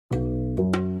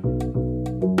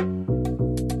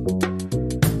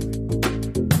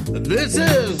This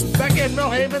is Becca and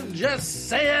Millhaven. Just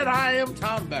saying I am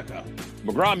Tom Becca.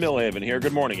 McGraw Millhaven here.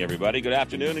 Good morning, everybody. Good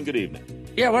afternoon and good evening.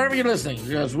 Yeah, wherever you're listening,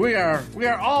 because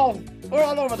we're all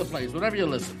over the place. Whenever you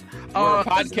listen, We're a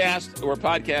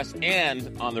podcast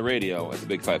and on the radio at the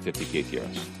Big 550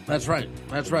 KTRS. That's right.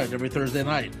 Every Thursday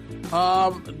night.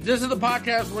 This is the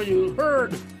podcast where you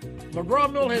heard McGraw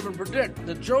Millhaven predict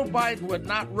that Joe Biden would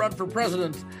not run for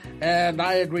president, and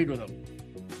I agreed with him.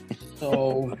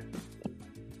 So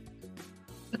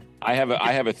I have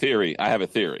a theory.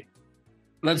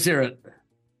 Let's hear it.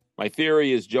 My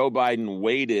theory is Joe Biden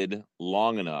waited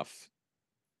long enough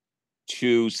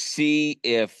to see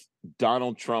if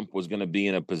Donald Trump was going to be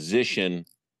in a position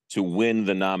to win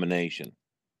the nomination.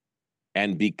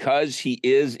 And because he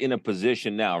is in a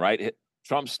position now, right?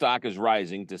 Trump's stock is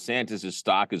rising. DeSantis'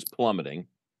 stock is plummeting.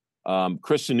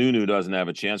 Chris Sununu doesn't have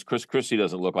a chance. Chris Christie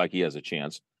doesn't look like he has a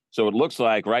chance. So it looks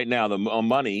like right now the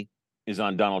money is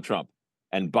on Donald Trump.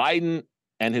 And Biden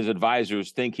and his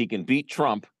advisors think he can beat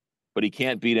Trump, but he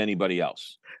can't beat anybody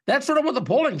else. That's sort of what the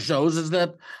polling shows, is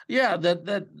that,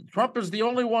 that Trump is the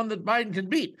only one that Biden can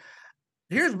beat.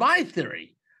 Here's my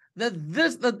theory,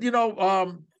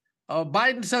 Biden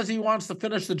says he wants to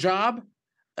finish the job,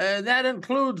 and that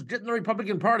includes getting the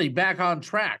Republican Party back on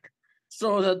track,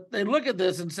 so that they look at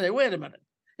this and say, wait a minute,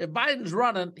 if Biden's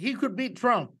running, he could beat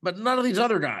Trump, but none of these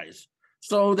other guys.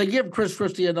 So they give Chris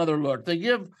Christie another look. They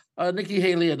give Nikki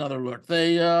Haley another look.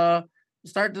 They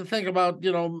start to think about,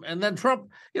 and then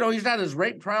Trump, he's got his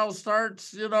rape trial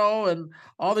starts, and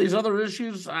all these other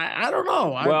issues. I don't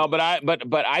know.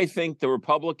 But I think the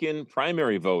Republican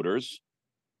primary voters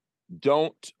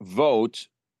don't vote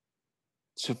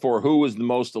for who is the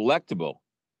most electable.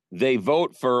 They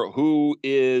vote for who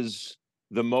is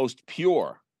the most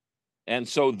pure. And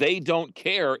so they don't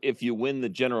care if you win the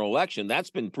general election. That's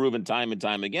been proven time and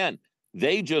time again.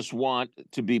 They just want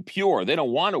to be pure. They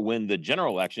don't want to win the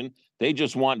general election. They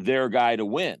just want their guy to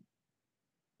win.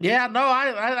 Yeah, no,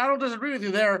 I don't disagree with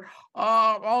you there.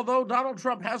 Although Donald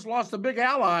Trump has lost a big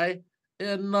ally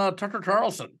in Tucker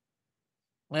Carlson.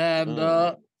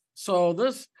 And so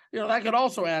this, that could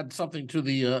also add something to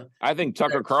the... I think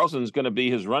Tucker Carlson's going to be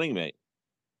his running mate.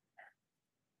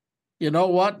 You know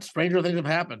what? Stranger things have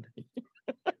happened.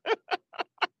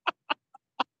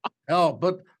 Hell,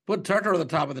 put Tucker at the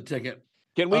top of the ticket.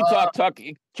 Can we talk Tucker?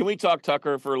 Can we talk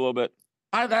Tucker for a little bit?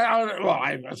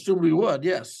 I assume we would.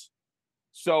 Yes.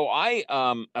 So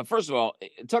first of all,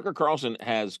 Tucker Carlson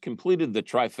has completed the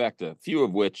trifecta, few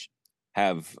of which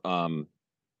have been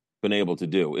able to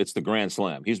do. It's the Grand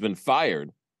Slam. He's been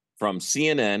fired from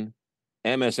CNN,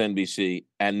 MSNBC,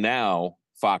 and now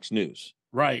Fox News.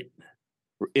 Right.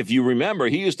 If you remember,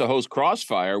 he used to host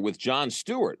Crossfire with Jon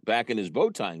Stewart back in his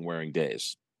bow tying wearing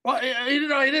days. Well, he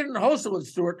didn't host it with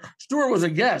Stewart. Stewart was a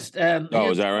guest, and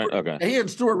is that right? Okay. He and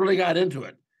Stewart really got into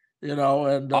it, And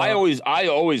I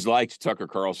always liked Tucker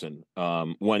Carlson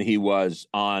when he was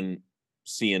on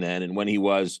CNN and when he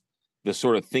was the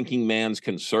sort of thinking man's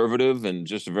conservative and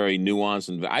just a very nuanced,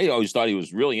 and I always thought he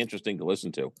was really interesting to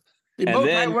listen to. The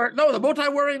bow tie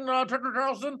wearing Tucker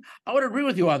Carlson, I would agree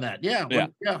with you on that. Yeah.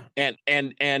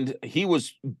 And he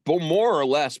was more or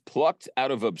less plucked out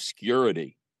of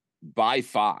obscurity by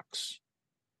Fox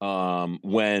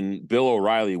when Bill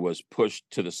O'Reilly was pushed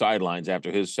to the sidelines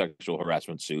after his sexual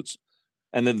harassment suits.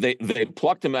 And then they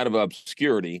plucked him out of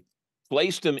obscurity,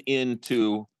 placed him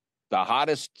into the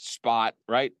hottest spot,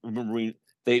 right?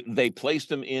 They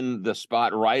placed him in the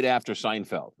spot right after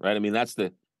Seinfeld, right? I mean, that's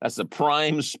the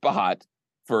prime spot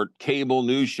for cable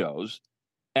news shows.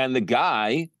 And the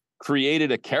guy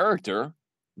created a character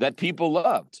that people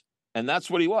loved. And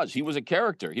that's what he was. He was a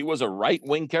character. He was a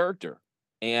right-wing character.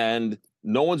 And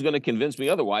no one's going to convince me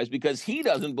otherwise because he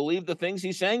doesn't believe the things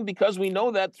he's saying, because we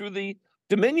know that through the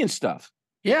Dominion stuff.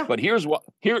 Yeah. But here's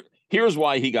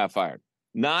why he got fired.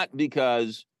 Not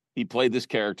because he played this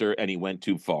character and he went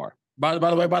too far. By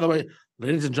the way,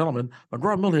 ladies and gentlemen,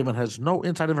 McGraw Millhaven has no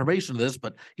inside information to this,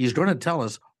 but he's going to tell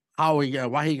us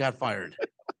why he got fired.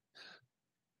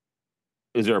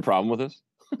 Is there a problem with this?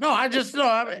 No,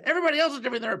 everybody else is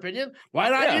giving their opinion. Why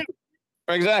not you?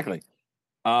 Exactly.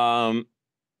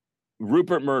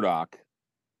 Rupert Murdoch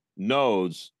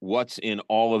knows what's in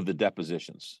all of the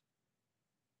depositions.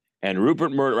 And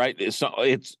Rupert Murdoch, right? It's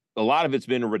a lot of it's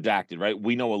been redacted, right?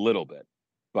 We know a little bit,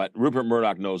 but Rupert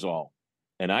Murdoch knows all.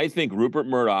 And I think Rupert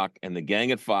Murdoch and the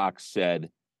gang at Fox said,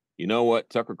 you know what?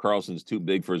 Tucker Carlson's too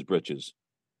big for his britches.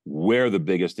 We're the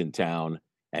biggest in town,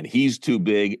 and he's too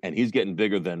big, and he's getting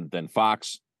bigger than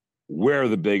Fox. We're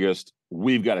the biggest.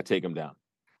 We've got to take him down.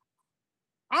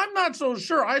 I'm not so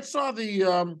sure. I saw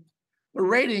the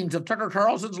ratings of Tucker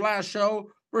Carlson's last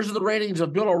show versus the ratings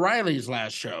of Bill O'Reilly's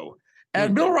last show.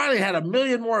 And Bill O'Reilly had 1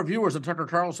 million more viewers than Tucker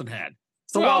Carlson had.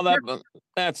 So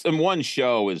that's in one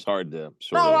show is hard to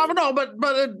sort of. No, but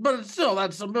it's still,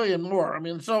 that's 1 million more. I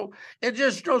mean, so it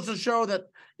just goes to show that,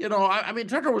 I mean,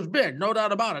 Tucker was big, no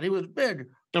doubt about it. He was big.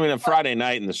 I mean, a Friday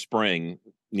night in the spring,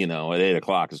 at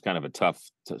 8:00 is kind of a tough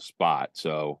spot.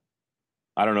 So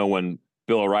I don't know when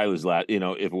Bill O'Reilly's if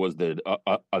it was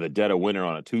the dead of winter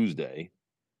on a Tuesday.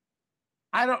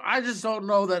 I just don't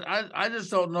know that. I just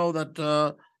don't know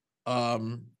that.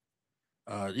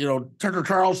 Tucker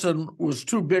Carlson was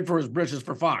too big for his britches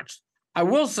for Fox. I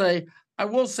will say,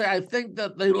 I think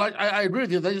that I agree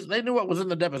with you. They knew what was in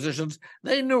the depositions.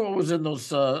 They knew what was in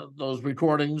those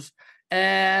recordings,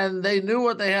 and they knew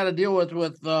what they had to deal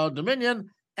with Dominion.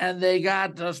 And they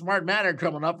got Smart Matter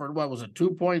coming up for, what was it,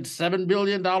 $2.7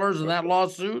 billion in that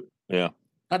lawsuit? Yeah.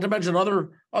 Not to mention other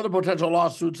potential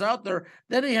lawsuits out there.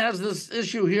 Then he has this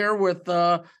issue here with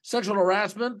sexual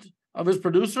harassment of his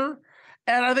producer.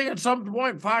 And I think at some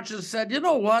point Fox has said, you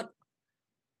know what?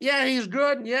 Yeah, he's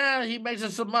good. And yeah, he makes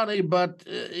us some money, but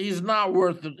he's not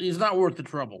worth the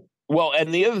trouble. Well,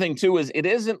 and the other thing too is it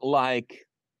isn't like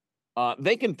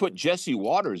they can put Jesse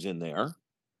Waters in there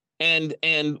and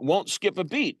won't skip a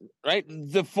beat, right?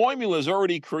 The formula is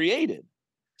already created.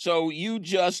 So you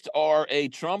just are a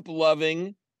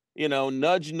Trump-loving,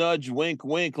 nudge, nudge, wink,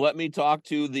 wink. Let me talk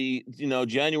to the,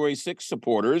 January 6th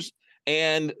supporters.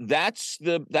 And that's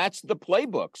the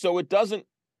playbook. So it doesn't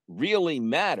really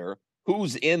matter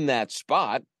who's in that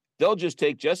spot. They'll just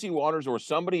take Jesse Waters or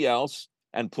somebody else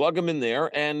and plug them in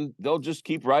there, and they'll just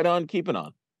keep right on keeping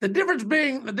on. The difference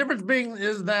being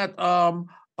is that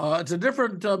it's a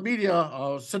different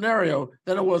media scenario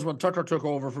than it was when Tucker took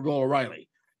over for Bill O'Reilly.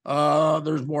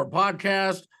 There's more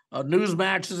podcasts.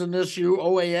 Newsmax is an issue.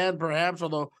 OAN perhaps,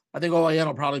 although I think OAN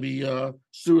will probably be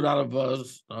sued out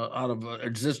of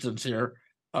existence here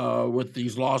with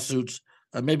these lawsuits.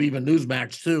 Maybe even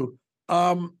Newsmax too.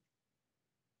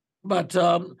 But it's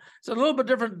a little bit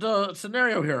different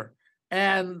scenario here,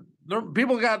 and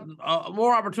people got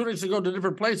more opportunities to go to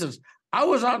different places. I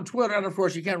was on Twitter, and of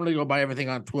course, you can't really go by everything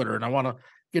on Twitter, and I want to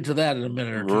get to that in a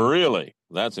minute or two. Really,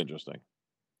 that's interesting.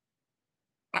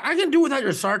 I can do without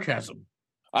your sarcasm.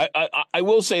 I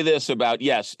will say this about,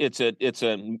 yes, it's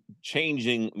a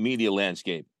changing media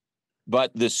landscape,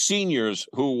 but the seniors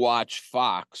who watch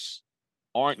Fox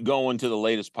aren't going to the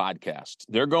latest podcast.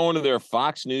 They're going to their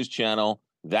Fox News channel.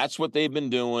 That's what they've been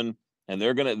doing, and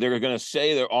they're gonna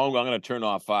say I'm gonna turn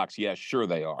off Fox. Yeah, sure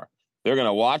they are. They're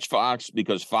gonna watch Fox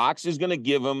because Fox is gonna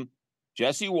give them,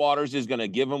 Jesse Waters is gonna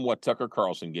give them what Tucker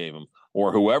Carlson gave him,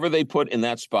 or whoever they put in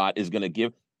that spot is gonna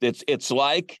give. It's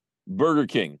like Burger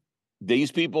King.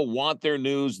 These people want their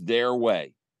news their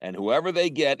way, and whoever they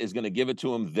get is going to give it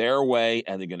to them their way,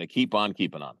 and they're going to keep on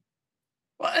keeping on.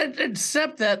 Well,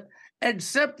 except that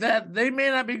they may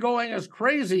not be going as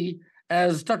crazy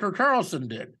as Tucker Carlson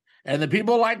did, and the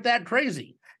people like that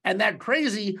crazy, and that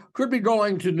crazy could be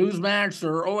going to Newsmax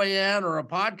or OAN or a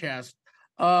podcast.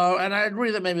 And I agree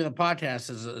that maybe the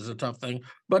podcast is a tough thing,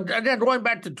 but again, going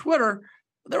back to Twitter.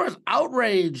 There was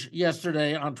outrage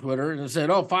yesterday on Twitter, and it said,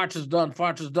 "Oh, Fox is done.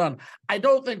 Fox is done." I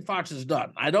don't think Fox is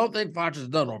done. I don't think Fox is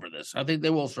done over this. I think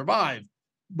they will survive,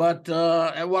 but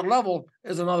at what level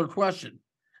is another question.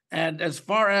 And as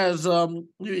far as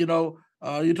you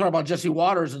talk about Jesse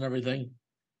Waters and everything,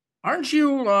 aren't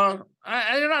you? You're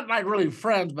not like really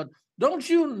friends, but don't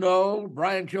you know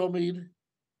Brian Kilmeade?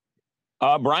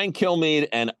 Brian Kilmeade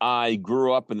and I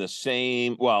grew up in the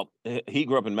same, well, he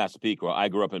grew up in Massapequa. I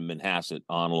grew up in Manhasset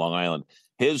on Long Island.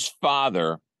 His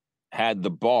father had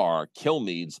the bar,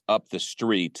 Kilmeade's, up the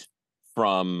street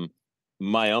from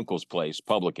my uncle's place,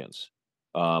 Publicans,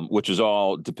 which is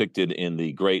all depicted in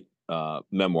the great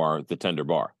memoir, The Tender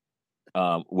Bar,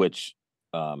 which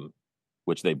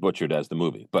they butchered as the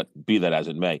movie, but be that as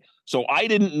it may. So I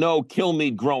didn't know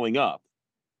Kilmeade growing up.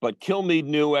 But Kilmeade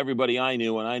knew everybody I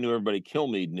knew, and I knew everybody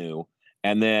Kilmeade knew.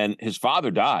 And then his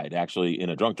father died, actually, in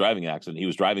a drunk driving accident. He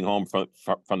was driving home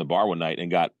from the bar one night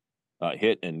and got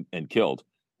hit and killed.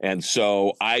 And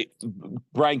so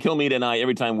Brian Kilmeade and I,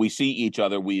 every time we see each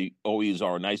other, we always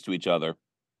are nice to each other.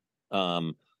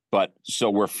 But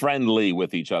so we're friendly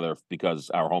with each other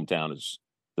because our hometown is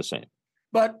the same.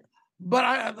 But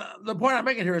the point I'm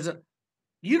making here is that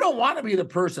you don't want to be the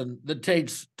person that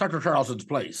takes Tucker Carlson's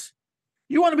place.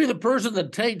 You want to be the person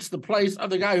that takes the place of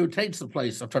the guy who takes the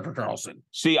place of Tucker Carlson.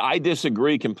 See, I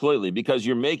disagree completely because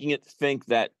you're making it think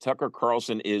that Tucker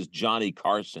Carlson is Johnny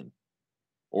Carson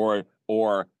or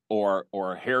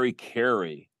Harry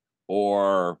Carey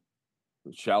or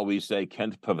shall we say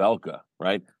Kent Pavelka,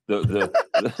 right?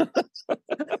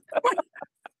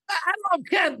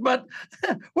 Kent, but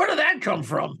where did that come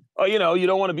from? Oh, you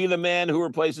don't want to be the man who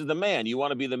replaces the man. You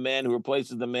want to be the man who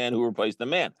replaces the man who replaced the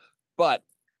man. But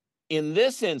in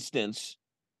this instance,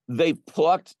 they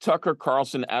plucked Tucker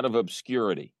Carlson out of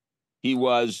obscurity. He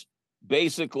was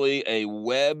basically a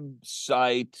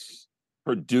website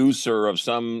producer of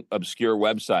some obscure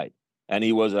website, and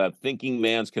he was a thinking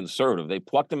man's conservative. They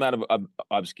plucked him out of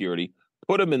obscurity,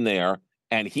 put him in there,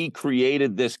 and he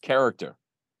created this character.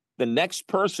 The next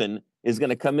person is going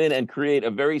to come in and create a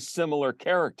very similar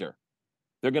character.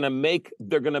 They're going to make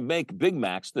Big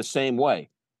Macs the same way.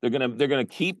 They're going to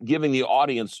keep giving the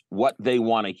audience what they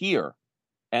want to hear.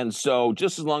 And so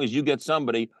just as long as you get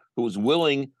somebody who's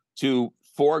willing to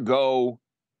forego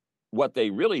what they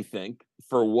really think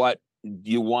for what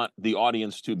you want the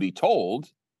audience to be told,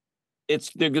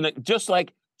 they're going to just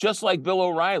like Bill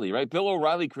O'Reilly, right? Bill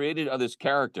O'Reilly created this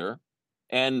character,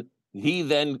 and he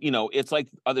then, it's like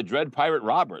the Dread Pirate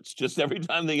Roberts. Just every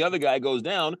time the other guy goes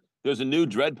down, there's a new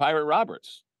Dread Pirate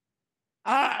Roberts.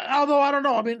 Although I don't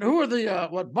know. I mean, who are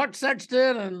the Buck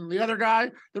Sexton and the other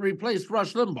guy that replaced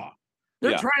Rush Limbaugh?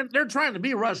 They're trying to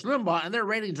be Rush Limbaugh, and their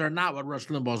ratings are not what Rush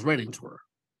Limbaugh's ratings were.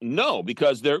 No,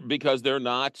 because they're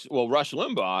not. Well, Rush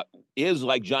Limbaugh is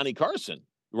like Johnny Carson.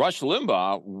 Rush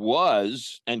Limbaugh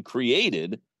was and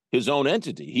created his own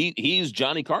entity. He's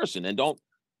Johnny Carson, and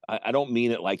I don't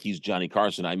mean it like he's Johnny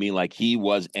Carson. I mean like he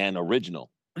was an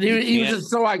original. He was just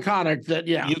so iconic that,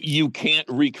 yeah. You can't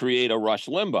recreate a Rush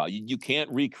Limbaugh. You can't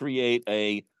recreate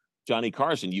a Johnny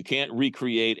Carson. You can't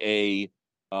recreate a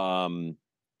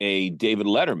David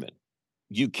Letterman.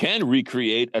 You can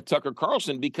recreate a Tucker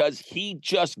Carlson because he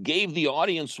just gave the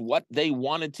audience what they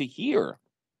wanted to hear.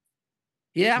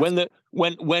 Yeah. When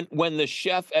the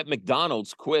chef at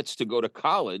McDonald's quits to go to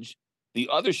college, the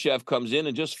other chef comes in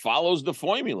and just follows the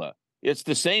formula. It's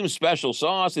the same special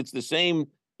sauce. It's the same,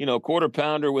 quarter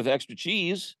pounder with extra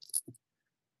cheese.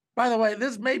 By the way,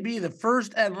 this may be the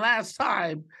first and last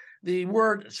time the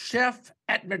word chef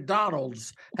at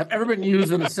McDonald's have ever been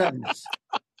used in a sentence.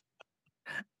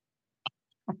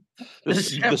 The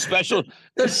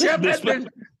chef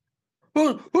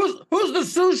who's the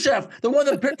sous chef? The one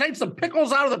that takes the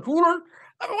pickles out of the cooler?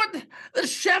 I mean, what? The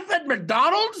chef at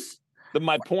McDonald's?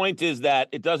 My point is that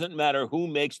it doesn't matter who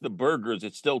makes the burgers;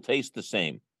 it still tastes the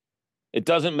same. It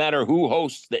doesn't matter who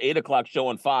hosts the 8 o'clock show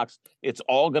on Fox; it's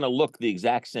all going to look the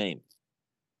exact same.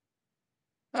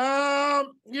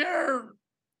 You're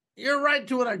right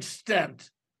to an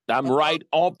extent. I'm right.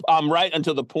 I'm right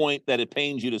until the point that it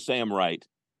pains you to say I'm right,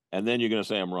 and then you're going to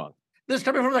say I'm wrong. This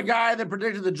coming from the guy that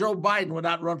predicted that Joe Biden would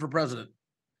not run for president.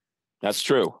 That's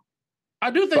true.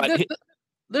 I do think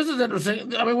this is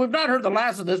interesting. I mean, we've not heard the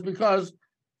last of this because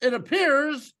it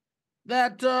appears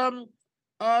that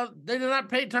they did not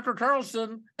pay Tucker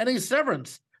Carlson any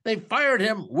severance. They fired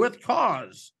him with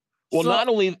cause. Well, not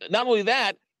only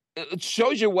that, it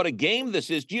shows you what a game this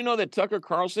is. Do you know that Tucker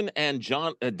Carlson and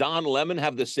Don Lemon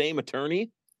have the same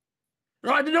attorney?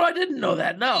 No, I didn't know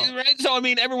that. No. Right? So, I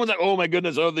mean, everyone's like, oh, my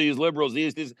goodness, these liberals,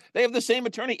 these. They have the same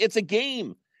attorney. It's a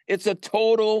game. It's a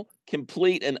total,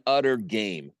 complete, and utter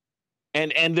game.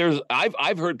 And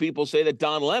I've heard people say that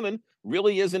Don Lemon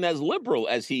really isn't as liberal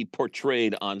as he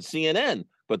portrayed on CNN,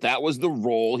 but that was the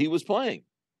role he was playing.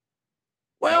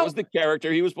 Well, that was the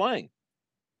character he was playing.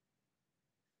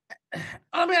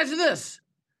 Let me ask you this.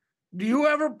 Do you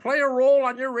ever play a role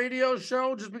on your radio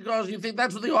show just because you think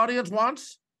that's what the audience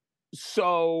wants?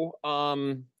 So,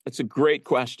 it's a great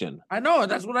question. I know,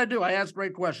 that's what I do. I ask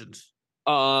great questions.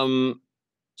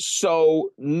 So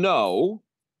no.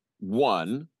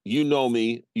 One, you've known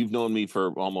me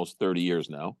for almost 30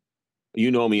 years now. You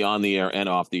know me on the air and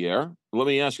off the air. Let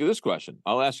me ask you this question.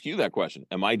 I'll ask you that question.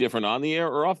 Am I different on the air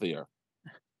or off the air?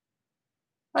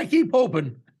 I keep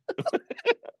hoping.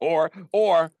 or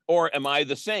am I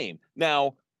the same?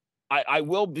 Now, I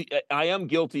am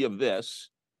guilty of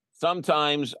this.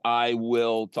 Sometimes I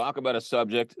will talk about a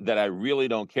subject that I really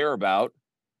don't care about.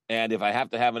 And if I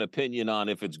have to have an opinion on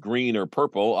if it's green or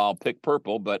purple, I'll pick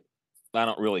purple, but I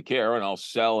don't really care, and I'll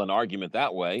sell an argument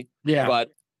that way. Yeah.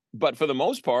 But for the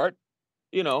most part,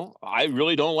 I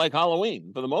really don't like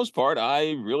Halloween. For the most part,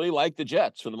 I really like the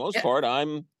Jets. For the most part,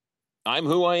 I'm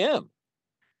who I am.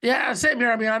 Yeah, same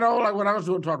here. I mean, I know, like when I was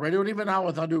doing talk radio, and even now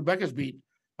I do Becca's Beat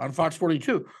on Fox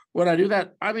 42. When I do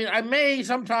that, I mean, I may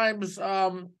sometimes, I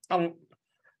don't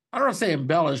want to say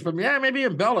embellish, but yeah, maybe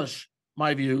embellish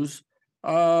my views.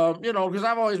 Because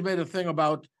I've always made a thing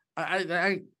about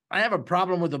I have a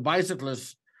problem with the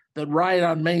bicyclists that ride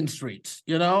on main streets,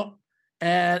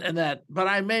 and that, but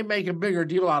I may make a bigger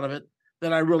deal out of it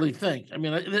than I really think. I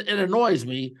mean, it annoys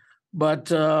me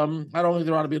But I don't think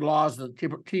there ought to be laws that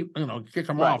kick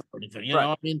them Right. off or anything. You Right.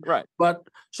 know, I mean, Right. But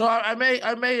so I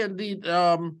may indeed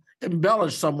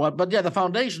embellish somewhat, but yeah, the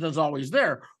foundation is always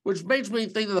there, which makes me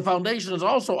think that the foundation is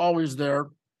also always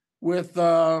there with.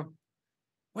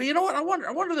 Well, you know what? I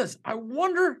wonder this. I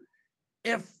wonder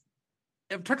if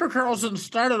Tucker Carlson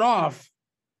started off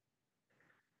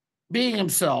being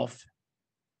himself,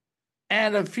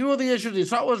 and a few of the issues he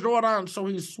saw what was going on, so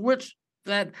he switched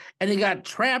that, and he got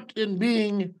trapped in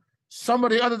being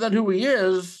somebody other than who he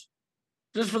is,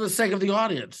 just for the sake of the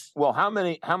audience. Well, how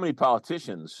many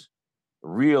politicians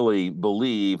really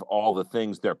believe all the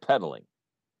things they're peddling?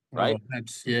 Right? Oh,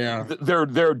 that's yeah.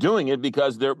 They're doing it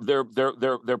because they're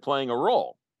playing a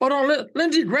role. Oh no,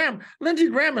 Lindsey Graham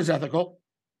is ethical.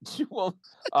 Well,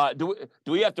 do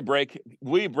we have to break?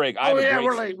 We break.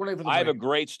 We're late for the break. I have a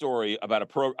great story about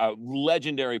a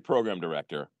legendary program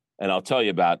director, and I'll tell you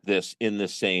about this in the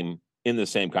same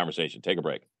conversation. Take a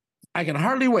break. I can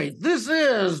hardly wait. This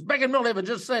is Beck and Milhaven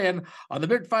just saying on the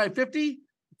Big 550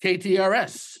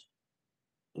 KTRS.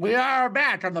 We are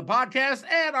back on the podcast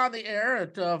and on the air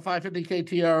at 550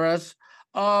 KTRS.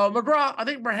 McGraw, I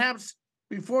think perhaps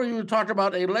before you talk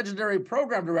about a legendary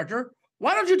program director,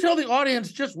 why don't you tell the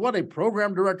audience just what a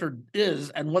program director is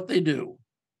and what they do?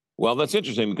 Well, that's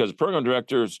interesting because program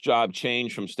director's job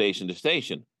changed from station to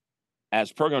station.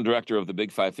 As program director of the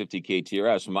Big 550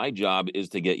 KTRS, my job is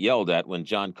to get yelled at when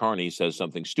John Carney says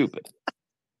something stupid.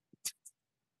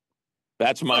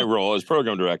 That's my role as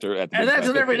program director at the and Big that's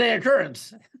 550. An everyday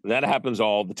occurrence. That happens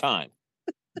all the time.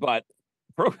 But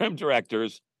program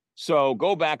directors, so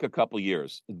go back a couple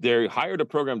years. They hired a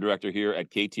program director here at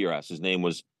KTRS. His name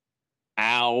was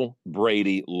Al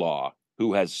Brady Law,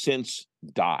 who has since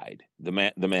died. The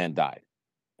man died.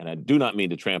 And I do not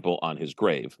mean to trample on his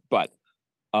grave, but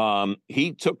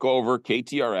he took over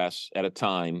KTRS at a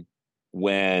time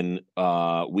when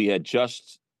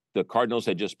the Cardinals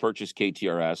had just purchased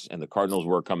KTRS and the Cardinals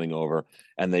were coming over,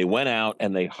 and they went out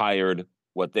and they hired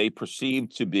what they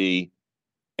perceived to be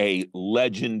a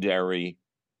legendary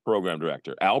program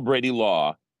director. Al Brady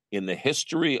Law, in the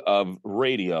history of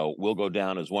radio, will go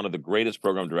down as one of the greatest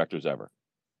program directors ever.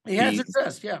 He has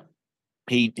success, yeah.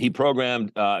 He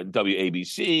programmed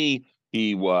WABC.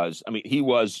 He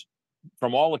was,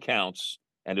 from all accounts,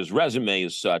 and his resume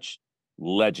is such,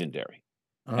 legendary.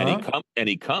 And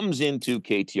he comes into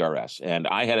KTRS, and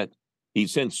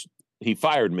he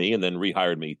fired me and then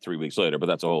rehired me 3 weeks later, but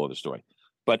that's a whole other story.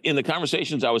 But in the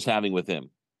conversations I was having with him,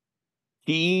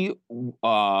 he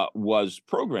was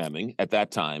programming at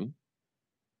that time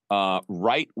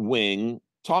right-wing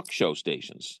talk show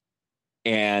stations.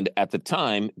 And at the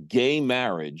time, gay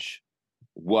marriage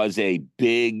was a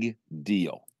big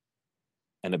deal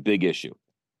and a big issue.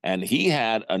 And he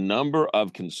had a number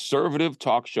of conservative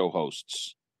talk show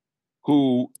hosts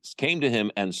who came to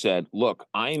him and said, look,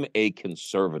 I'm a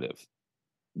conservative.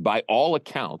 By all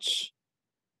accounts,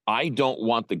 I don't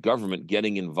want the government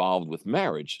getting involved with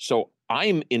marriage. So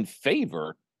I'm in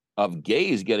favor of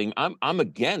gays I'm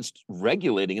against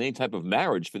regulating any type of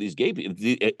marriage for these gay people.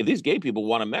 If these gay people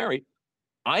want to marry,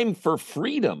 I'm for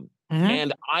freedom. Mm-hmm.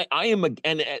 And I am,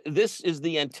 and this is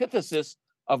the antithesis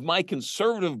of my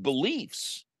conservative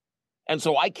beliefs. And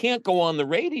so I can't go on the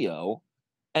radio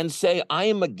and say I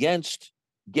am against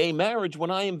gay marriage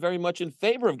when I am very much in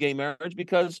favor of gay marriage,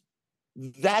 because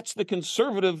that's the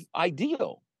conservative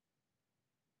ideal.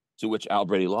 To which Al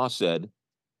Brady Law said,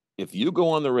 if you go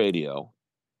on the radio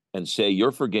and say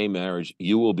you're for gay marriage,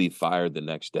 you will be fired the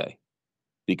next day,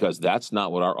 because that's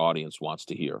not what our audience wants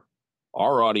to hear.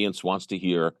 Our audience wants to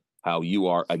hear how you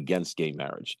are against gay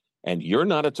marriage. And you're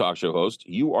not a talk show host.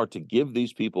 You are to give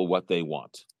these people what they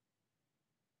want.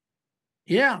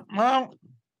 Yeah, well,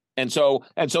 and so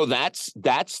that's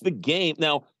the game.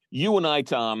 Now, you and I,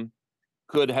 Tom,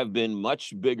 could have been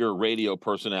much bigger radio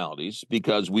personalities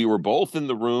because we were both in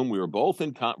the room, we were both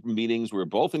in meetings, we were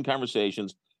both in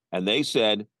conversations, and they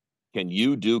said, "Can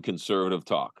you do conservative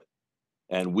talk?"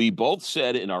 And we both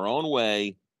said in our own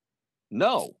way,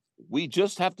 "No, we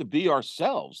just have to be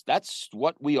ourselves. That's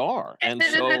what we are." And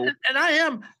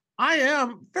I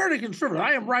am fairly conservative.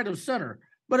 I am right of center.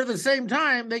 But at the same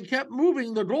time, they kept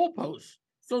moving the goalposts.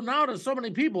 So now to so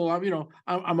many people,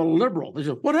 I'm a liberal. They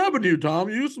say, "What happened to you, Tom?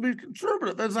 You used to be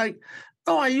conservative." It's like,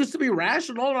 no, I used to be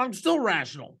rational, and I'm still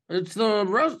rational. It's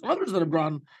the others that have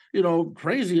gone,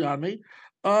 crazy on me.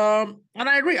 And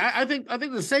I agree. I think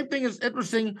the same thing is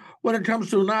interesting when it comes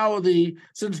to now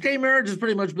since gay marriage has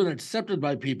pretty much been accepted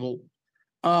by people.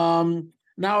 Now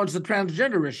it's the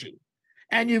transgender issue,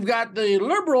 and you've got the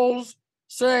liberals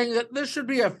saying that this should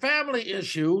be a family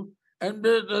issue and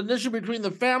an issue between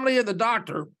the family and the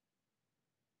doctor.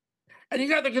 And you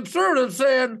got the conservatives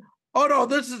saying, oh, no,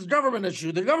 this is a government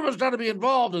issue. The government's got to be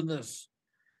involved in this.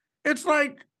 It's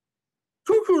like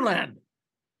cuckoo land.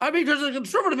 I mean, because the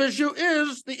conservative issue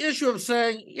is the issue of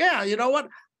saying, yeah, you know what?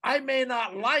 I may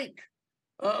not like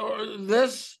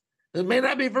this. It may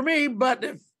not be for me, but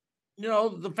if,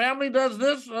 the family does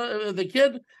this, the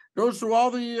kid goes through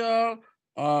all the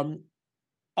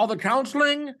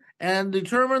counseling and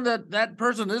determine that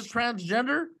person is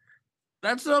transgender,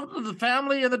 that's up to the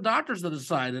family and the doctors to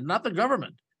decide, and not the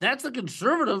government. That's the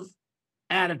conservative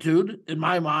attitude in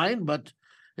my mind, but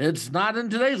it's not in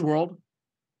today's world.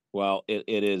 Well, it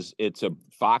is.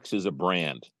 Fox is a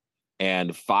brand,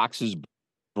 and Fox's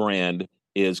brand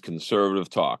is conservative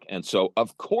talk. And so,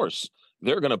 of course,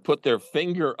 they're going to put their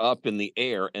finger up in the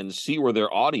air and see where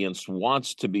their audience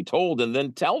wants to be told and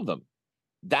then tell them.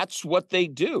 That's what they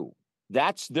do.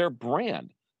 That's their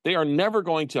brand. They are never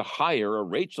going to hire a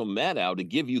Rachel Maddow to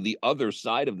give you the other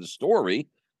side of the story.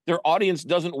 Their audience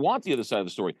doesn't want the other side of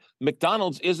the story.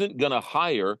 McDonald's isn't going to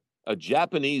hire isn't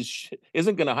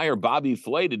going to hire Bobby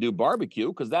Flay to do barbecue,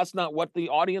 because that's not what the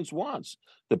audience wants.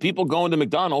 The people going to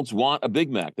McDonald's want a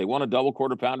Big Mac. They want a double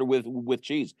quarter pounder with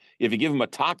cheese. If you give them a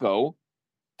taco,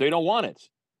 they don't want it.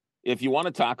 If you want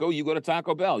a taco, you go to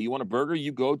Taco Bell. You want a burger,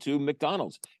 you go to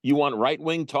McDonald's. You want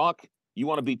right-wing talk, you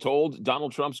want to be told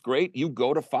Donald Trump's great, you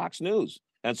go to Fox News.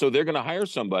 And so they're going to hire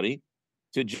somebody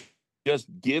to just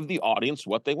give the audience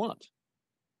what they want.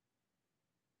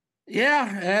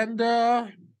 Yeah,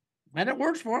 and it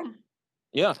works for them.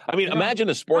 Yeah, I mean, imagine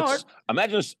a sports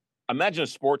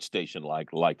station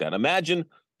like that. Imagine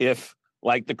if,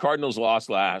 like, the Cardinals lost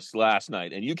last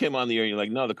night, and you came on the air and you're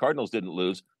like, no, the Cardinals didn't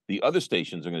lose. The other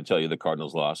stations are going to tell you the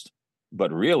Cardinals lost,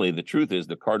 but really the truth is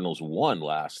the Cardinals won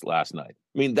last night.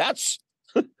 I mean, that's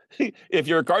if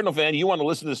you're a Cardinal fan, you want to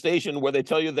listen to the station where they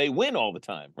tell you they win all the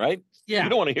time, right? Yeah, you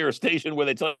don't want to hear a station where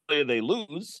they tell you they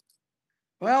lose.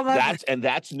 Well,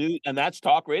 that's new, and that's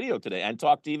talk radio today and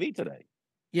talk TV today.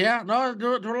 Yeah, no,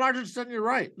 to a large extent, you're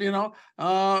right. To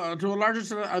a large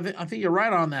extent, I think you're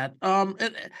right on that.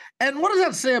 And what does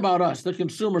that say about us, the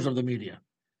consumers of the media?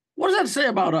 What does that say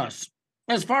about us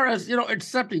as far as,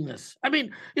 accepting this? I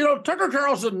mean, Tucker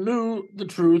Carlson knew the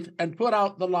truth and put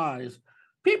out the lies.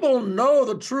 People know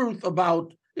the truth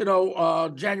about,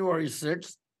 January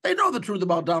 6th. They know the truth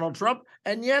about Donald Trump,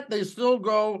 and yet they still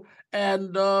go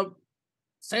and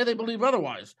say they believe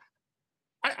otherwise.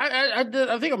 I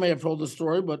think I may have told this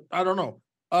story, but I don't know.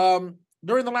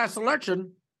 During the last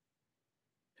election,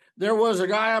 there was a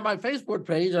guy on my Facebook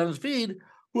page, on his feed,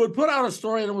 who had put out a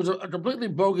story, and it was a completely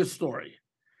bogus story.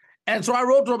 And so I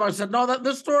wrote to him, I said, no,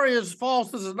 this story is false.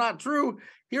 This is not true.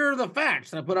 Here are the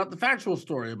facts. And I put out the factual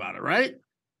story about it, right?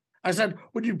 I said,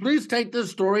 would you please take this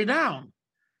story down?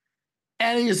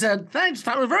 And he said, thanks,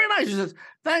 Tom. It was very nice. He says,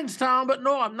 thanks, Tom, but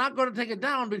no, I'm not going to take it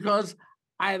down because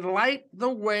I like the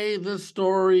way this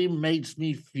story makes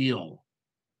me feel.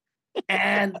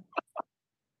 And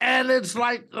it's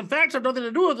like, the facts have nothing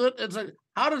to do with it. It's like,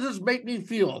 how does this make me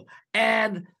feel?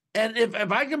 And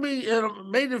if I can be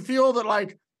made to feel that,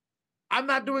 like, I'm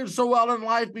not doing so well in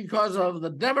life because of the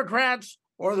Democrats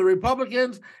or the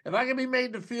Republicans, if I can be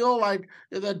made to feel like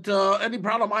that any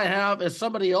problem I have is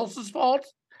somebody else's fault,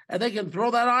 and they can throw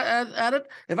that at it.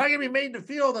 If I can be made to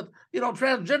feel that,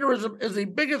 transgenderism is the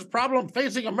biggest problem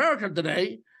facing America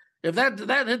today, if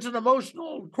that hits an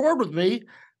emotional chord with me,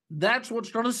 that's what's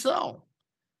going to sell,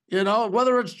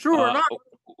 whether it's true or not.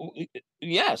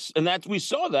 Yes, and we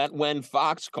saw that when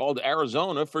Fox called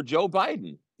Arizona for Joe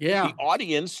Biden. Yeah. The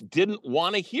audience didn't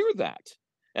want to hear that.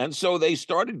 And so they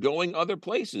started going other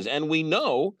places. And we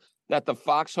know that the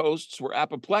Fox hosts were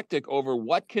apoplectic over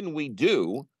what can we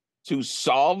do to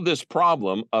solve this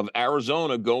problem of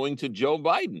Arizona going to Joe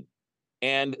Biden.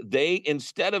 And they,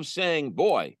 instead of saying,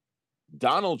 boy,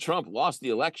 Donald Trump lost the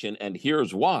election and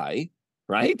here's why,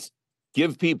 right?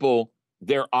 Give people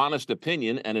their honest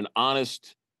opinion and an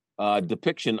honest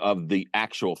depiction of the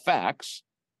actual facts.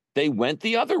 They went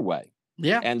the other way.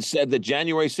 Yeah. And said that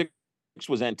January 6th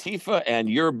was Antifa and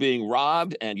you're being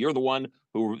robbed and you're the one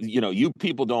who, you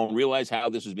people don't realize how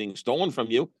this is being stolen from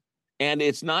you. And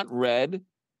it's not red.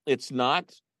 It's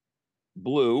not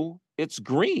blue, it's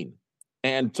green.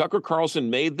 And Tucker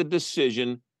Carlson made the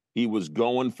decision he was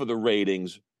going for the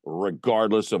ratings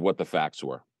regardless of what the facts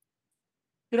were.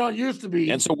 It used to be.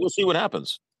 And so we'll see what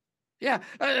happens. Yeah,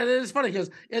 and it's funny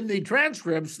because in the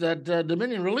transcripts that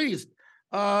Dominion released,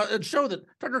 it showed that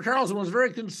Tucker Carlson was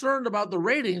very concerned about the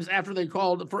ratings after they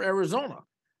called for Arizona.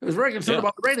 He was very concerned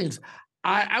about the ratings.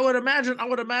 I would imagine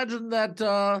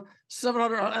that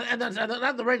 700, and that's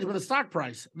not the range, but the stock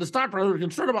price. The stock price, we're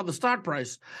concerned about the stock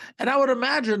price. And I would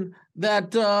imagine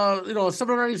that, a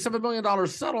 $787 million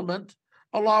settlement,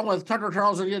 along with Tucker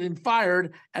Carlson getting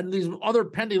fired and these other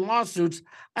pending lawsuits,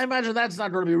 I imagine that's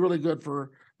not going to be really good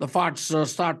for the Fox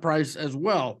stock price as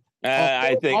well.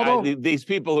 I think these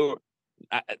people who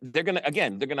they're going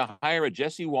to hire a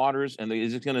Jesse Waters, and they're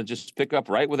just going to just pick up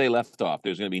right where they left off.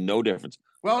 There's going to be no difference.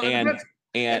 Well,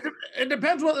 it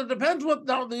depends what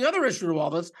the other issue of all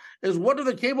this is. What do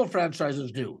the cable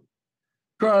franchises do?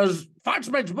 Because Fox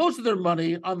makes most of their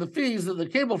money on the fees that the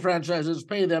cable franchises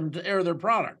pay them to air their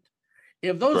product.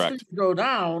 If those fees go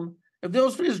down,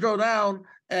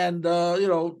 and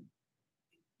the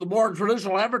more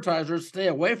traditional advertisers stay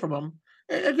away from them,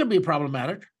 it could be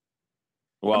problematic.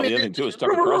 Well, the other thing too is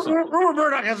Tucker Carlson. Rupert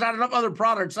Murdoch has not enough other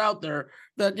products out there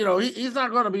that he's not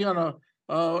going to be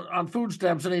on food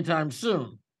stamps anytime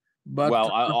soon. But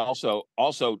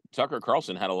also Tucker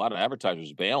Carlson had a lot of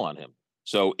advertisers bail on him.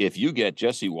 So if you get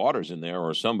Jesse Waters in there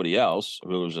or somebody else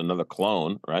who's another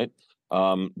clone, right?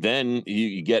 Then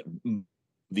you get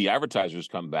the advertisers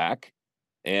come back,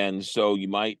 and so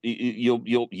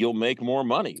you'll make more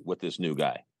money with this new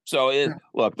guy. So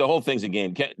look, the whole thing's a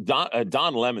game.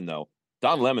 Don Lemon though.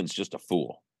 Don Lemon's just a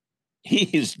fool.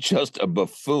 He's just a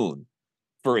buffoon.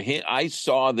 For him, I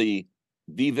saw the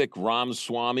Vivek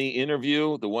Ramaswamy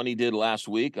interview, the one he did last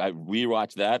week. I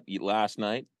rewatched that last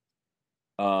night.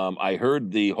 I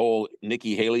heard the whole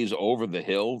Nikki Haley's over the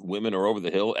hill. Women are over the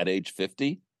hill at age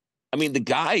 50. I mean, the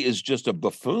guy is just a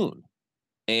buffoon.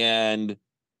 And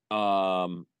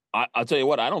I'll tell you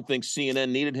what, I don't think CNN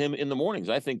needed him in the mornings.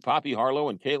 I think Poppy Harlow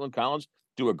and Caitlin Collins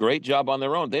do a great job on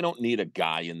their own. They don't need a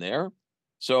guy in there.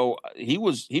 So he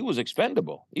was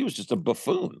expendable. He was just a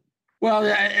buffoon. Well,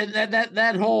 and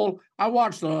that whole, I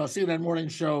watched the CNN morning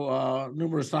show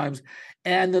numerous times,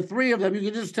 and the three of them, you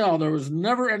can just tell there was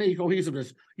never any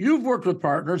cohesiveness. You've worked with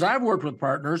partners. I've worked with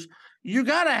partners. You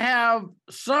got to have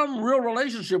some real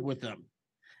relationship with them.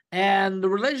 And the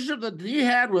relationship that he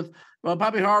had with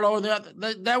Poppy Harlow,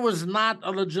 that was not a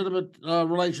legitimate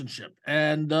relationship.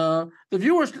 And the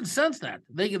viewers can sense that.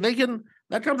 They can,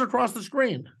 that comes across the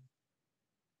screen.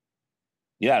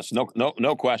 Yes,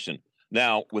 no question.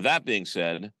 Now, with that being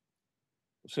said,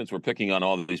 since we're picking on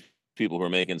all of these people who are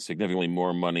making significantly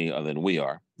more money than we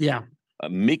are,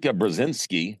 Mika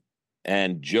Brzezinski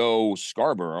and Joe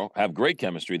Scarborough have great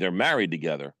chemistry. They're married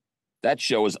together. That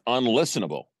show is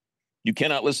unlistenable. You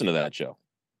cannot listen to that show.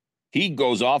 He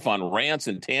goes off on rants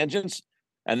and tangents,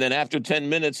 and then after 10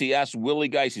 minutes, he asks Willie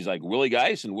Geist. He's like, Willie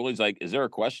Geist? And Willie's like, is there a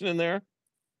question in there?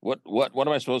 What am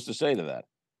I supposed to say to that?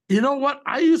 You know what?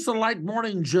 I used to like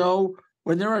Morning Joe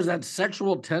when there was that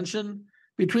sexual tension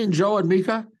between Joe and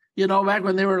Mika, back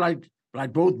when they were like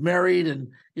both married and,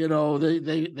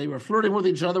 they were flirting with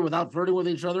each other without flirting with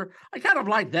each other. I kind of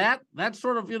like that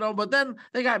sort of, but then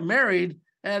they got married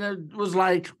and it was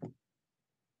like,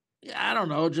 I don't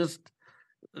know, just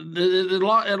it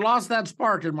lost that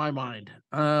spark in my mind.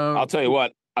 I'll tell you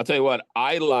what,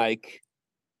 I like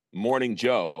Morning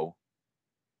Joe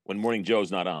when Morning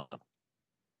Joe's not on.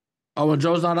 Oh, when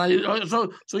Joe's not on,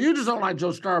 so you just don't like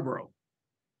Joe Scarborough?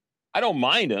 I don't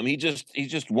mind him. He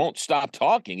just won't stop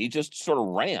talking. He just sort of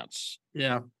rants.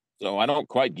 Yeah. So I don't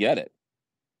quite get it.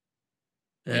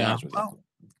 Yeah. Well.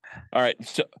 All right.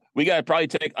 So we got to probably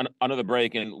take another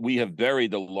break, and we have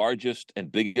buried the largest and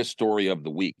biggest story of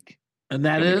the week. And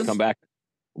that is? Come back.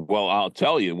 Well, I'll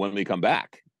tell you when we come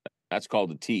back. That's called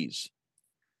a tease.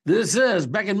 This is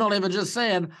Beck and Milhaven just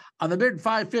saying on the Big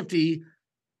 550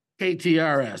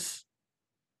 KTRS.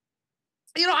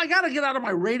 I got to get out of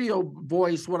my radio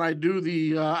voice when I do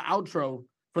the outro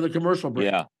for the commercial break.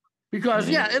 Yeah. Because,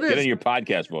 it is. Get in your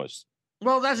podcast voice.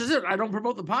 Well, that's just it. I don't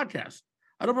promote the podcast.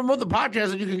 I don't promote the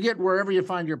podcast that you can get wherever you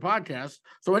find your podcast.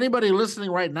 So anybody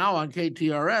listening right now on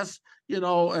KTRS,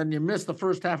 and you missed the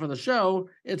first half of the show,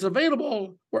 it's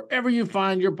available wherever you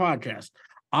find your podcast.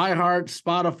 iHeart,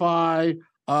 Spotify,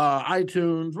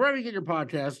 iTunes, wherever you get your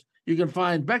podcast, you can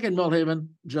find Beck and Milhaven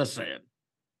just saying.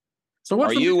 So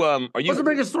what's the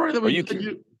biggest story that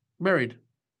you married?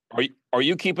 Are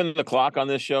you keeping the clock on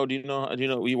this show? Do you know? Are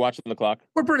you watching the clock?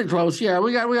 We're pretty close. Yeah,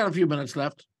 we got a few minutes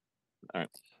left. All right.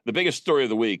 The biggest story of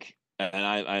the week, and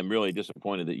I'm really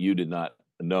disappointed that you did not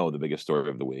know the biggest story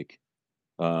of the week.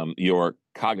 Your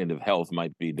cognitive health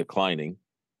might be declining,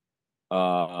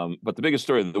 but the biggest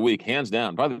story of the week, hands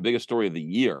down, probably the biggest story of the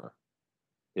year,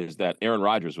 is that Aaron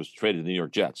Rodgers was traded to the New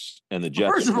York Jets, and the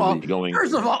Jets will be going to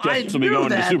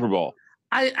the Super Bowl.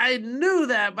 I knew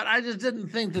that, but I just didn't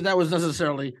think that was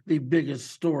necessarily the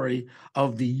biggest story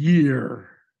of the year.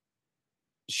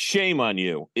 Shame on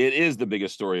you. It is the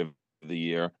biggest story of the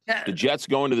year. Yeah. The Jets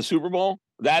going to the Super Bowl,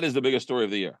 that is the biggest story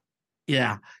of the year.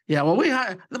 Yeah. Well,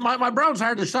 my Browns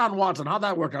hired Deshaun Watson. How'd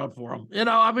that work out for him?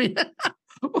 I mean,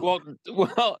 well,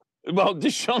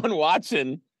 Deshaun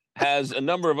Watson has a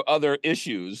number of other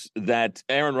issues that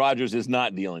Aaron Rodgers is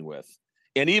not dealing with.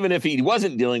 And even if he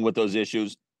wasn't dealing with those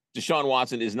issues, Deshaun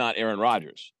Watson is not Aaron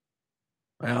Rodgers.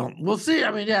 Well, we'll see.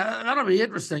 I mean, yeah, that'll be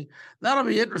interesting. That'll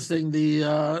be interesting.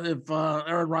 If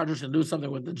Aaron Rodgers can do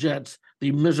something with the Jets,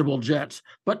 the miserable Jets.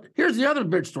 But here's the other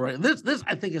big story. This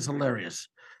I think is hilarious.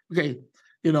 Okay,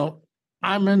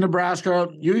 I'm in Nebraska.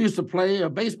 You used to play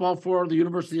baseball for the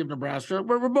University of Nebraska.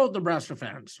 We're both Nebraska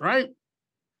fans, right?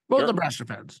 Both Nebraska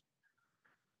fans.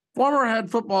 Former head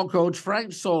football coach Frank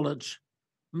Solich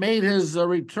made his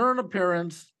return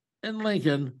appearance in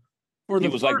Lincoln for the.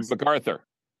 He was like MacArthur.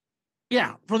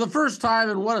 Yeah, for the first time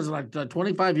in what is it, like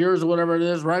 25 years or whatever it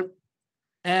is, right?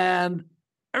 And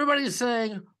everybody's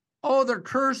saying, "Oh, their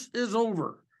curse is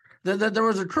over." That there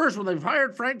was a curse when they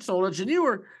fired Frank Solich, and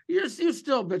you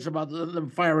still bitch about them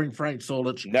firing Frank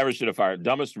Solich. Never should have fired.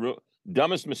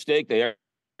 Dumbest mistake they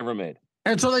ever made.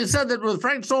 And so they said that with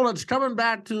Frank Solich coming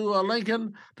back to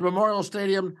Lincoln, to Memorial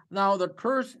Stadium, now the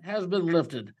curse has been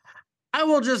lifted. I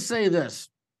will just say this.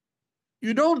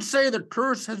 You don't say the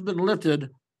curse has been lifted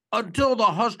until the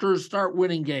Huskers start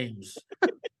winning games.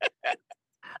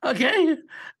 Okay?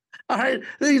 All right.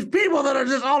 These people that are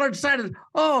just all excited.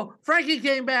 Oh, Frankie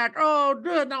came back. Oh,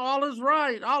 good. Now all is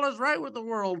right. All is right with the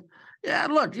world. Yeah,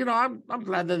 look, I'm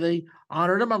glad that they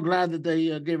honored him. I'm glad that they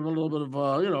gave him a little bit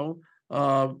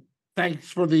of thanks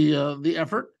for the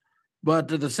effort. But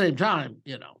at the same time,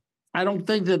 I don't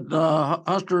think that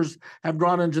Huskers have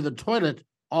gone into the toilet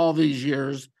all these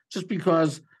years just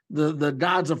because the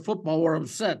gods of football were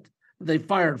upset that they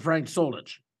fired Frank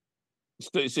Solich.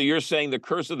 So you're saying the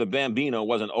curse of the Bambino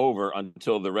wasn't over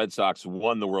until the Red Sox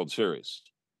won the World Series?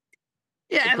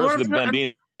 Yeah, the curse of the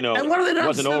Bambino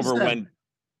wasn't over when.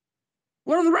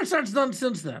 What have the Red Sox done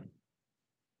since then?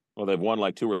 Well, they've won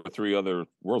like 2 or 3 other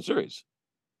World Series.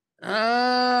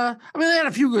 I mean, they had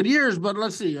a few good years, but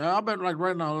let's see. I'll bet like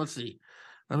right now. Let's see.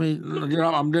 I mean,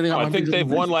 I'm getting. I think they've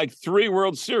won like 3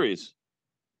 World Series.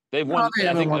 They've won,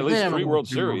 I think, at least 3 World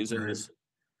Series.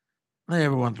 They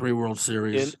haven't won 3 World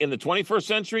Series in the 21st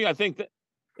century. I think that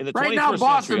in the right 21st now,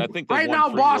 Boston. Century, I think right now,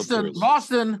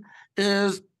 Boston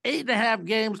is 8.5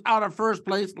 games out of first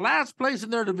place, last place in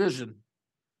their division.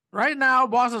 Right now,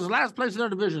 Boston's last place in their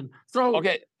division. So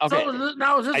okay. So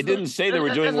now is this I didn't say they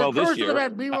were doing well this year.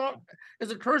 Is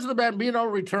the curse of the Bambino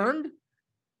returned?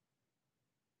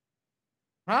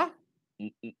 Huh?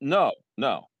 No.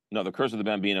 The curse of the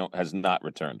Bambino has not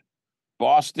returned.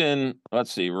 Boston,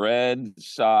 let's see, Red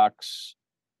Sox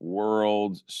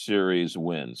World Series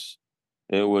wins.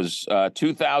 It was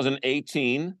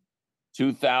 2018,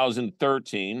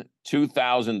 2013,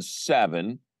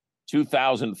 2007,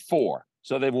 2004.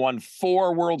 So they've won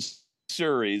 4 World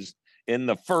Series in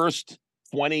the first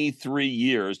 22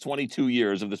 years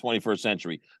of the 21st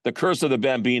century. The curse of the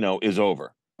Bambino is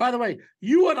over. By the way,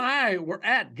 you and I were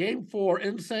at Game 4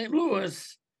 in St.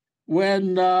 Louis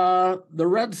when the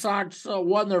Red Sox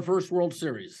won their first World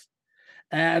Series.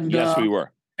 And yes, we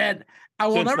were. And I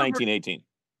will since never 1918.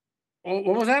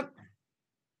 What was that?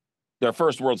 Their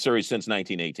first World Series since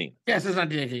 1918. Yes, since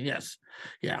 1918. Yes,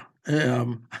 yeah.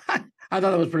 I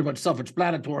thought that was pretty much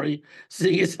self-explanatory,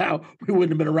 seeing as how we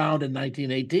wouldn't have been around in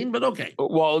 1918. But okay.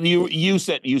 Well, you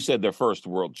said their first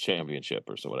World Championship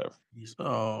or so whatever.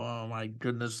 Oh my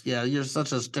goodness! Yeah, you're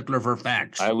such a stickler for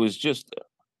facts. I was just.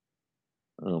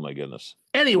 Oh my goodness.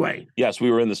 Anyway. Yes,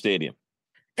 we were in the stadium.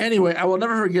 Anyway, I will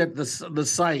never forget the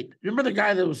site. Remember the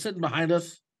guy that was sitting behind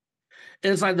us?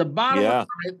 It's like the bottom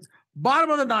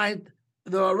of the ninth.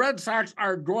 The Red Sox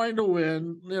are going to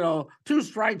win. 2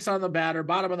 strikes on the batter,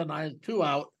 bottom of the ninth, 2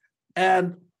 out,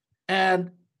 and I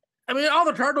mean, all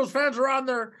the Cardinals fans are on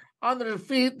their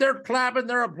feet. They're clapping,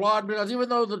 they're applauding because even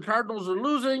though the Cardinals are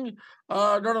losing,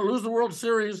 going to lose the World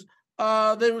Series,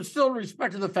 they would still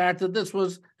respect the fact that this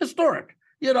was historic.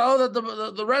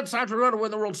 That the Red Sox were going to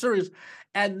win the World Series,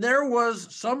 and there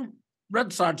was some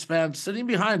Red Sox fans sitting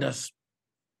behind us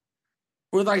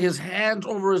with like his hands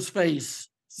over his face.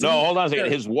 No, hold on a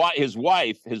second. His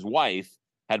wife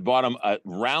had bought him a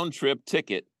round trip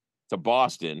ticket to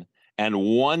Boston and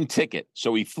 1 ticket.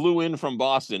 So he flew in from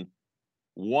Boston,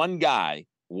 1 guy,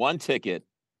 1 ticket,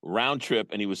 round trip,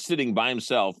 and he was sitting by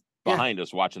himself behind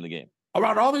us watching the game.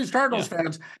 Around all these Cardinals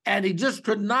fans, and he just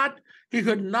could not He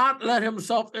could not let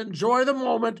himself enjoy the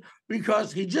moment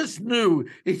because he just knew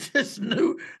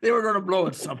they were going to blow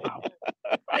it somehow.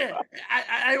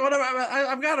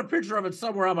 I've got a picture of it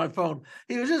somewhere on my phone.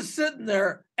 He was just sitting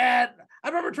there, and I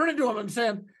remember turning to him and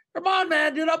saying, "Come on,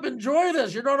 man, get up, enjoy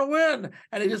this. You're going to win."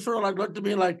 And he just sort of like looked at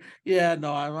me like, "Yeah,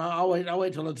 no, I'll wait. I'll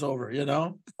wait till it's over." You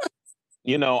know.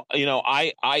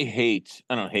 I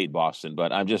don't hate Boston,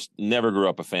 but I've just never grew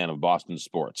up a fan of Boston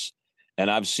sports. And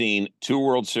I've seen two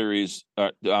World Series.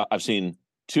 I've seen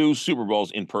two Super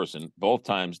Bowls in person. Both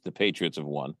times the Patriots have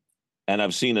won, and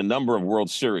I've seen a number of World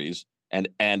Series, and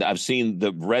I've seen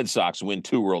the Red Sox win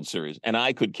two World Series, and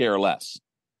I could care less.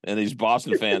 And these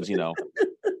Boston fans,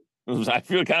 I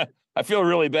feel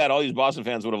really bad. All these Boston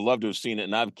fans would have loved to have seen it,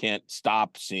 and I can't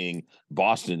stop seeing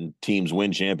Boston teams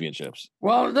win championships.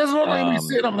 Well, it doesn't look like we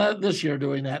see them this year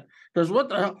doing that. Because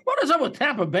what is up with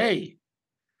Tampa Bay?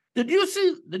 Did you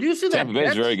see that? Tampa Bay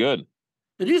is very good.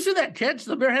 Did you see that catch,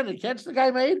 the barehanded catch the guy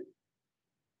made?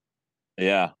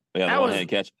 Yeah, the one-handed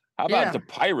catch. How about the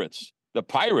Pirates? The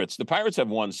Pirates have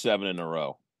won 7 in a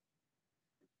row.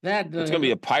 It's going to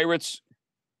be a Pirates.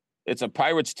 It's a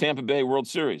Pirates Tampa Bay World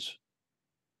Series.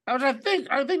 I think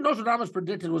Nostradamus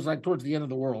predicted was like towards the end of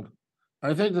the world.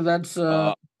 I think that's.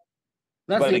 But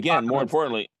again, more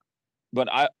importantly,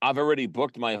 I've already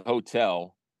booked my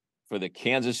hotel for the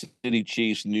Kansas City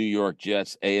Chiefs New York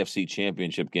Jets AFC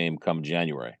Championship game come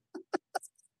January.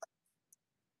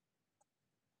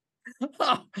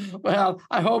 Well,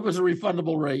 I hope it's a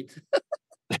refundable rate.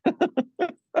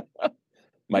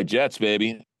 My Jets,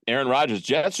 baby. Aaron Rodgers.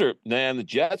 The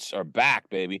Jets are back,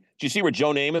 baby. Did you see where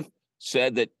Joe Namath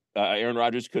said that Aaron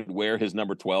Rodgers could wear his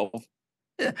number 12?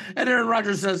 Yeah, and Aaron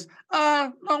Rodgers says,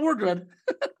 no, we're good.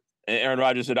 And Aaron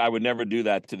Rodgers said, I would never do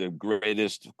that to the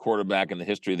greatest quarterback in the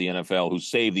history of the NFL who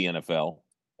saved the NFL,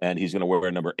 and he's going to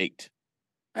wear number 8.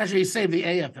 Actually, he saved the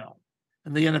AFL,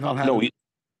 and the NFL had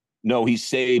he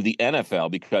saved the NFL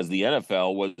because the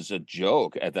NFL was a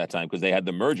joke at that time because they had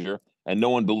the merger, and no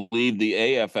one believed the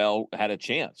AFL had a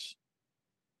chance.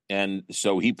 And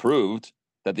so he proved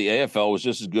that the AFL was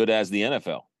just as good as the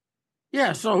NFL.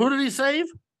 Yeah, so who did he save?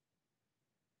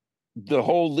 The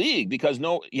whole league, because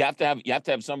you have to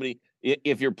have somebody.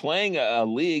 If you're playing a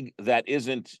league that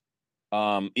isn't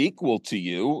equal to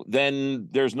you, then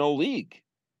there's no league.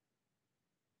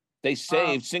 They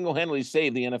single-handedly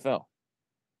saved the NFL.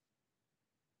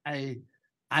 I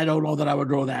don't know that I would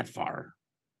go that far.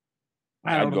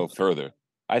 I'd go further.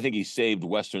 I think he saved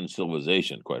Western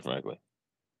civilization, quite frankly.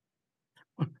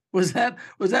 Was that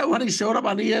when he showed up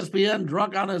on ESPN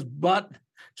drunk on his butt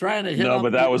trying to hit? No,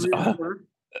 but that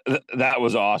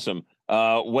was awesome.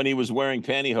 When he was wearing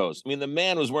pantyhose. I mean, the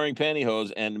man was wearing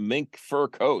pantyhose and mink fur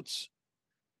coats.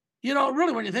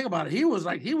 Really, when you think about it, he was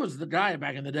the guy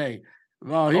back in the day.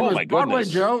 Well, he was my Broadway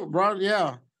goodness.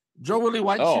 Joe Willie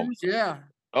White Shoes, yeah.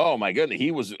 Oh my goodness,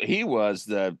 and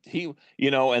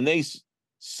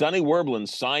Sonny Werblin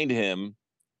signed him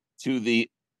to the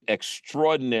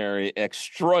extraordinary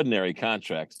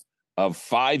contract of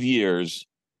 5 years,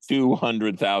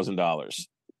 $200,000.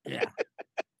 Yeah.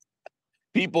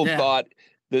 People thought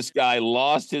this guy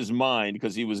lost his mind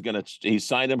because he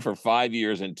signed him for 5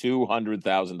 years and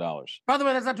 $200,000. By the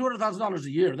way, that's not $200,000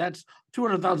 a year. That's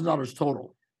 $200,000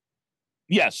 total.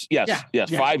 Yes.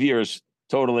 5 years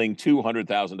totaling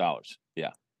 $200,000.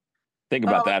 Yeah. Think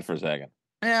about that for a second.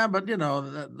 Yeah, but I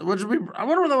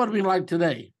wonder what that would be like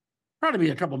today. Probably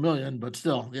be a couple million, but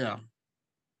still, yeah.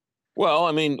 Well,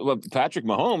 I mean, Patrick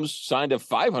Mahomes signed a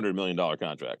 $500 million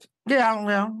contract.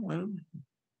 Yeah.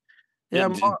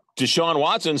 Deshaun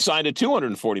Watson signed a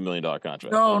 $240 million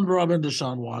contract. Don't rub in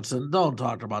Deshaun Watson. Don't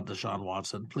talk about Deshaun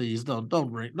Watson, please.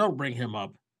 Don't bring him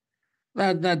up.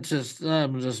 That just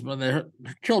they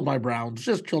killed my Browns.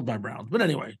 Just killed my Browns. But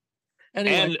anyway.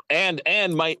 And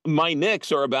my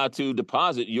Knicks are about to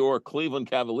deposit your Cleveland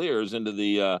Cavaliers into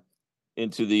the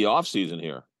offseason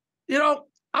here.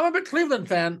 I'm a big Cleveland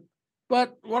fan,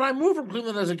 but when I moved from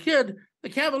Cleveland as a kid, the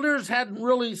Cavaliers hadn't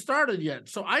really started yet.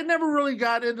 So I never really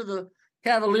got into the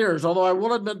Cavaliers, although I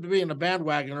will admit to being a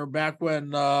bandwagoner back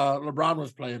when LeBron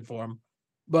was playing for them.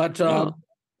 But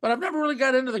I've never really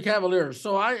got into the Cavaliers.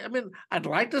 So I mean, I'd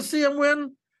like to see them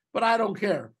win, but I don't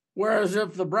care. Whereas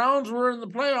if the Browns were in the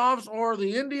playoffs or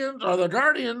the Indians or the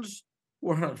Guardians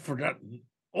were forgotten,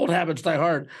 old habits die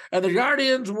hard, and the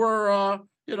Guardians were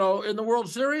in the World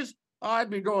Series, I'd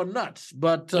be going nuts.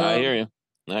 But I hear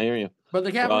you. But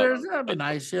the Cavaliers, that'd be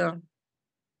nice, yeah.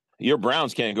 Your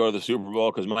Browns can't go to the Super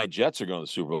Bowl because my Jets are going to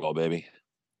the Super Bowl, baby.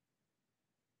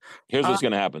 Here's what's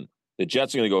going to happen. The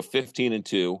Jets are going to go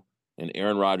 15-2, and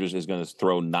Aaron Rodgers is going to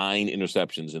throw 9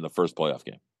 interceptions in the first playoff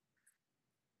game.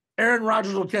 Aaron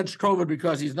Rodgers will catch COVID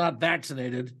because he's not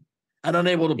vaccinated and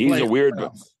unable to play. He's a weird.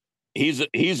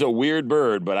 He's a weird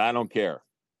bird, but I don't care.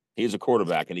 He's a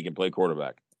quarterback, and he can play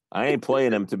quarterback. I ain't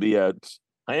playing him to be a.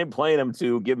 I ain't playing him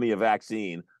to give me a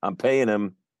vaccine. I'm paying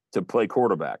him to play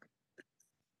quarterback.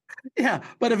 Yeah,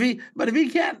 but if he's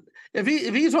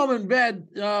home in bed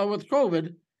with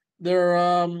COVID,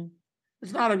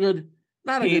 it's not a good.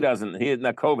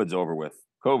 COVID's over with.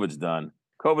 COVID's done.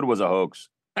 COVID was a hoax.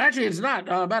 Actually, it's not.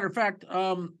 Matter of fact,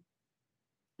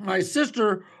 my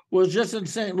sister was just in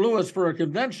St. Louis for a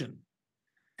convention,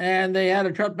 and they had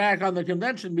to cut back on the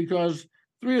convention because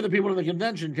 3 of the people in the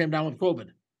convention came down with COVID.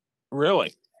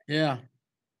 Really? Yeah.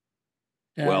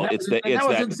 Well, that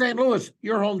was in St. Louis,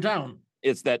 your hometown.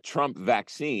 It's that Trump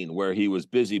vaccine where he was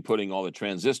busy putting all the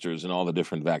transistors in all the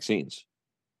different vaccines.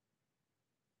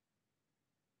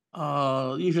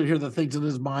 You should hear the things in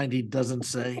his mind he doesn't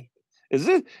say. Is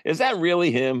that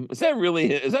really him? Is that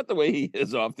the way he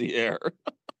is off the air?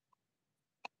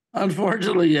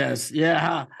 Unfortunately, yes.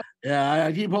 Yeah.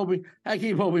 I keep hoping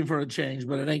for a change,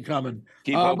 but it ain't coming.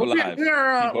 Keep hope alive. We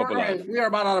are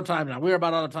about out of time now. We are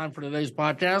about out of time for today's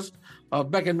podcast.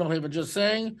 Beck and Millhaven just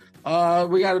saying,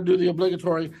 we got to do the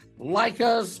obligatory like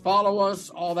us, follow us,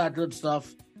 all that good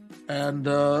stuff, and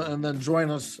then join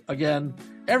us again.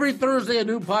 Every Thursday, a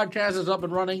new podcast is up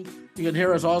and running. You can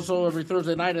hear us also every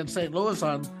Thursday night in St. Louis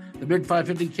on the Big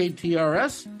 550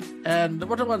 KTRS. And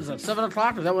what is that, 7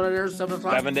 o'clock? Is that what it is, 7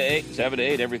 o'clock? 7 to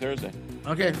 8 every Thursday.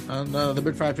 Okay, on the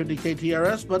Big 550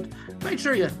 KTRS. But make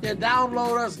sure you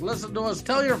download us, listen to us,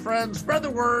 tell your friends, spread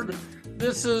the word.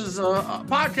 This is a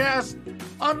podcast,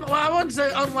 I wouldn't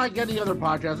say unlike any other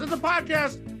podcast. It's a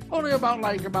podcast only about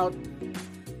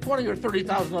 20 or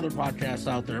 30,000 other podcasts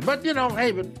out there. But,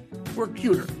 hey, but we're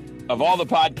cuter. Of all the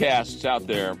podcasts out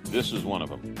there, this is one of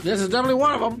them. This is definitely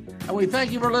one of them. And we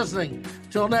thank you for listening.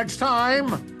 Till next time.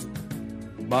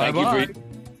 Bye-bye.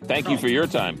 Thank you for your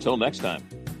time. Till next time.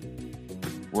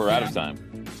 We're out of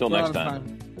time. Till next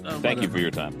time. Thank you for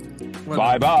your time.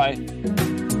 Bye-bye.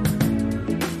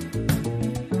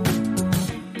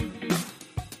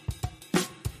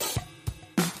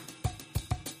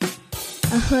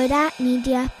 A Huda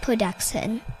Media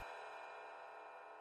Production.